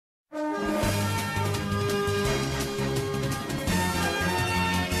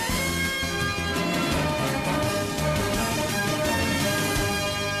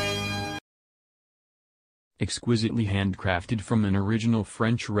exquisitely handcrafted from an original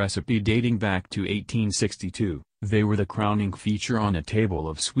French recipe dating back to 1862. They were the crowning feature on a table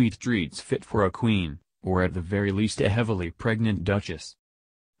of sweet treats fit for a queen, or at the very least a heavily pregnant duchess.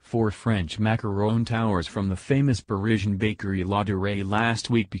 4 French macaron towers from the famous Parisian bakery La Durée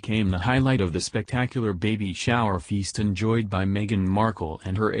last week became the highlight of the spectacular baby shower feast enjoyed by Meghan Markle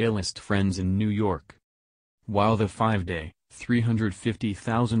and her A-list friends in New York. While the 5-day,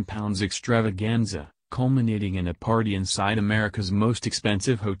 £350,000 extravaganza, culminating in a party inside America's most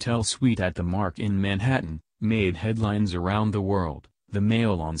expensive hotel suite at the Mark in Manhattan, made headlines around the world, the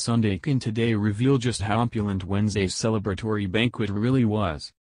Mail on Sunday can today reveal just how opulent Wednesday's celebratory banquet really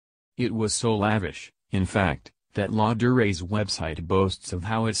was. It was so lavish, in fact, that La Durée's website boasts of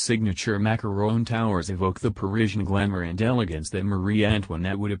how its signature macaron towers evoke the Parisian glamour and elegance that Marie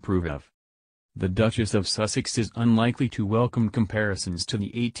Antoinette would approve of. The Duchess of Sussex is unlikely to welcome comparisons to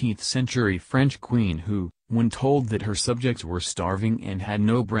the 18th-century French queen who, when told that her subjects were starving and had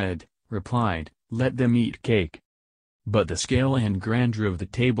no bread, replied, "Let them eat cake." But the scale and grandeur of the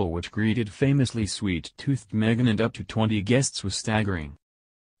table which greeted famously sweet-toothed Meghan and up to 20 guests was staggering.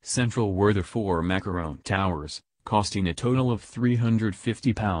 Central were the 4 macaron towers, costing a total of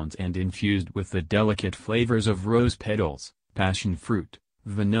 £350 and infused with the delicate flavors of rose petals, passion fruit,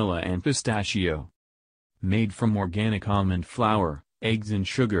 vanilla and pistachio. Made from organic almond flour, eggs and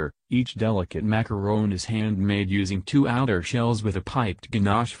sugar, each delicate macaron is handmade using 2 outer shells with a piped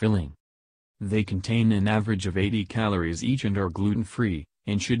ganache filling. They contain an average of 80 calories each and are gluten-free,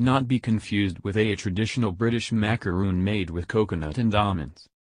 and should not be confused with a traditional British macaroon made with coconut and almonds.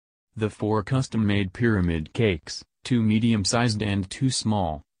 The 4 custom-made pyramid cakes, 2 medium-sized and 2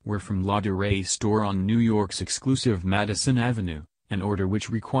 small, were from La Durée's store on New York's exclusive Madison Avenue, an order which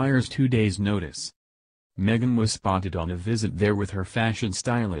requires 2 days' notice. Meghan was spotted on a visit there with her fashion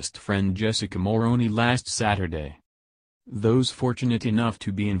stylist friend Jessica Mulroney last Saturday. Those fortunate enough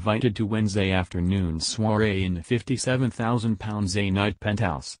to be invited to Wednesday afternoon's soirée in the £57,000 a night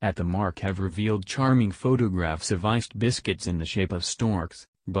penthouse at the Mark have revealed charming photographs of iced biscuits in the shape of storks,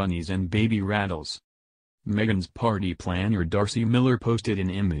 bunnies and baby rattles. Meghan's party planner Darcy Miller posted an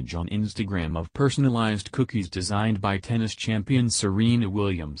image on Instagram of personalized cookies designed by tennis champion Serena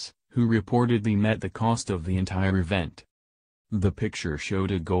Williams, who reportedly met the cost of the entire event. The picture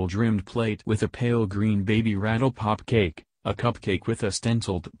showed a gold-rimmed plate with a pale green baby rattle pop cake, a cupcake with a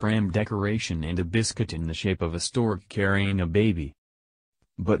stenciled pram decoration and a biscuit in the shape of a stork carrying a baby.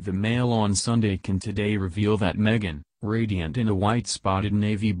 But the Mail on Sunday can today reveal that Meghan, radiant in a white-spotted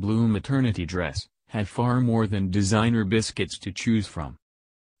navy blue maternity dress, had far more than designer biscuits to choose from.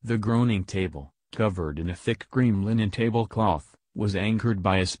 The groaning table, covered in a thick cream linen tablecloth, was anchored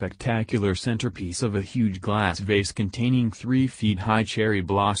by a spectacular centerpiece of a huge glass vase containing 3 feet high cherry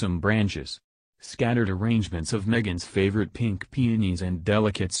blossom branches. Scattered arrangements of Meghan's favorite pink peonies and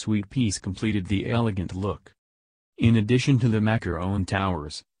delicate sweet peas completed the elegant look. In addition to the macaron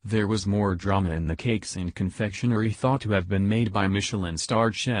towers, there was more drama in the cakes and confectionery thought to have been made by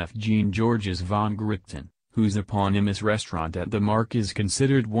Michelin-starred chef Jean-Georges Van Grichten, whose eponymous restaurant at the Mark is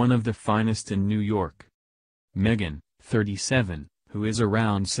considered one of the finest in New York. Meghan, 37, who is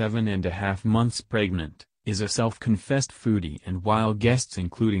around 7.5 months pregnant, is a self-confessed foodie, and while guests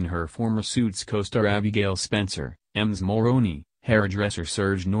including her former Suits co-star Abigail Spencer, Ms. Mulroney, hairdresser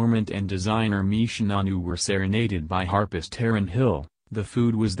Serge Normand and designer Misha Nanu were serenaded by harpist Taryn Hill, the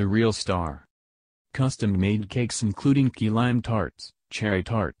food was the real star. Custom-made cakes including key lime tarts, cherry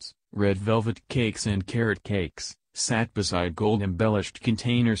tarts, red velvet cakes and carrot cakes, sat beside gold-embellished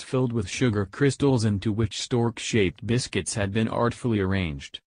containers filled with sugar crystals into which stork-shaped biscuits had been artfully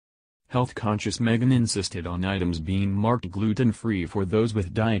arranged. Health-conscious Meghan insisted on items being marked gluten-free for those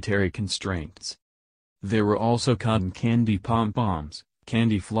with dietary constraints. There were also cotton candy pom-poms,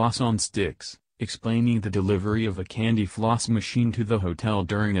 candy floss on sticks, explaining the delivery of a candy floss machine to the hotel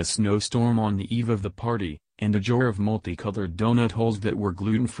during a snowstorm on the eve of the party, and a jar of multicolored donut holes that were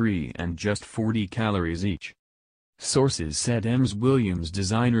gluten-free and just 40 calories each. Sources said Ms. Williams'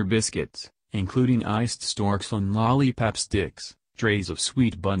 designer biscuits, including iced storks on lollipop sticks, trays of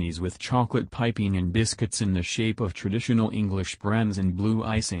sweet bunnies with chocolate piping and biscuits in the shape of traditional English brands and blue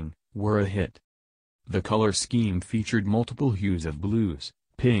icing, were a hit. The color scheme featured multiple hues of blues,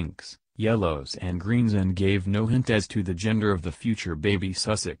 pinks, yellows and greens and gave no hint as to the gender of the future baby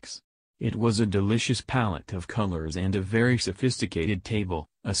Sussex. It was a delicious palette of colors and a very sophisticated table,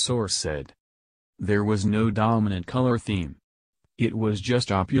 a source said. There was no dominant color theme. It was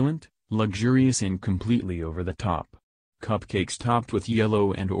just opulent, luxurious and completely over the top. Cupcakes topped with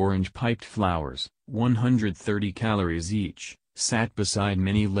yellow and orange piped flowers, 130 calories each, sat beside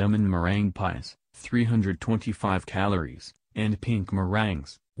mini lemon meringue pies, 325 calories, and pink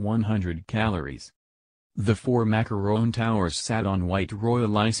meringues, 100 calories. The 4 macaron towers sat on white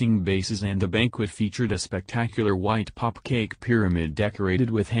royal icing bases, and the banquet featured a spectacular white pop cake pyramid decorated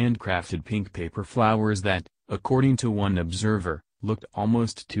with handcrafted pink paper flowers that, according to one observer, looked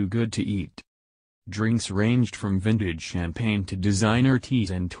almost too good to eat. Drinks ranged from vintage champagne to designer teas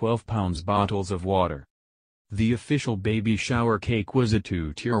and 12-pound bottles of water. The official baby shower cake was a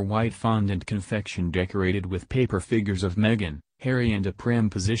 2-tier white fondant confection decorated with paper figures of Meghan, Harry and a pram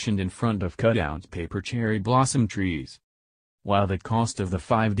positioned in front of cutout paper cherry blossom trees. While the cost of the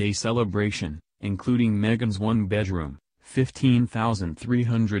 5-day celebration, including Meghan's one-bedroom,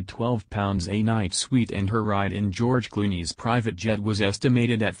 £15,312 a night suite and her ride in George Clooney's private jet was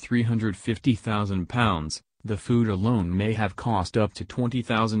estimated at £350,000, the food alone may have cost up to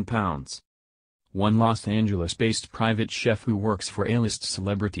 £20,000. One Los Angeles-based private chef who works for A-list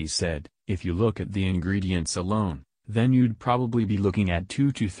celebrities said, "If you look at the ingredients alone, then you'd probably be looking at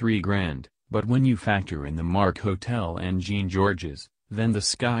 $2 to $3 grand, but when you factor in the Mark Hotel and Jean George's, then the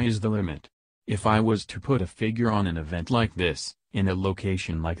sky is the limit. If I was to put a figure on an event like this, in a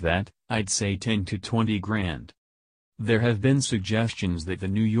location like that, I'd say 10 to 20 grand." There have been suggestions that the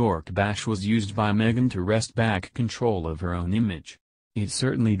New York bash was used by Meghan to wrest back control of her own image. It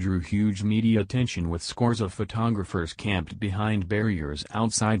certainly drew huge media attention, with scores of photographers camped behind barriers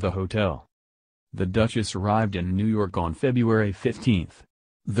outside the hotel. The Duchess arrived in New York on February 15.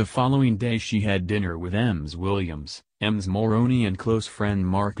 The following day she had dinner with Ms. Williams, Ms. Mulroney and close friend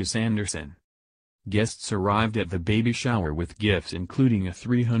Marcus Anderson. Guests arrived at the baby shower with gifts including a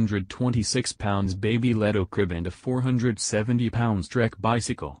 326-pound baby Ledo crib and a 470-pound Trek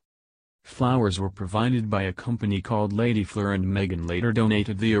bicycle. Flowers were provided by a company called Lady Fleur, and Meghan later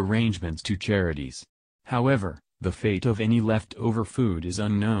donated the arrangements to charities. However, the fate of any leftover food is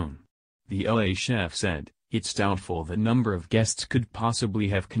unknown. The LA chef said, "It's doubtful the number of guests could possibly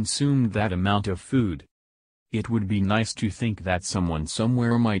have consumed that amount of food. It would be nice to think that someone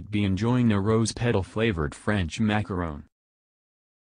somewhere might be enjoying a rose petal-flavored French macaron."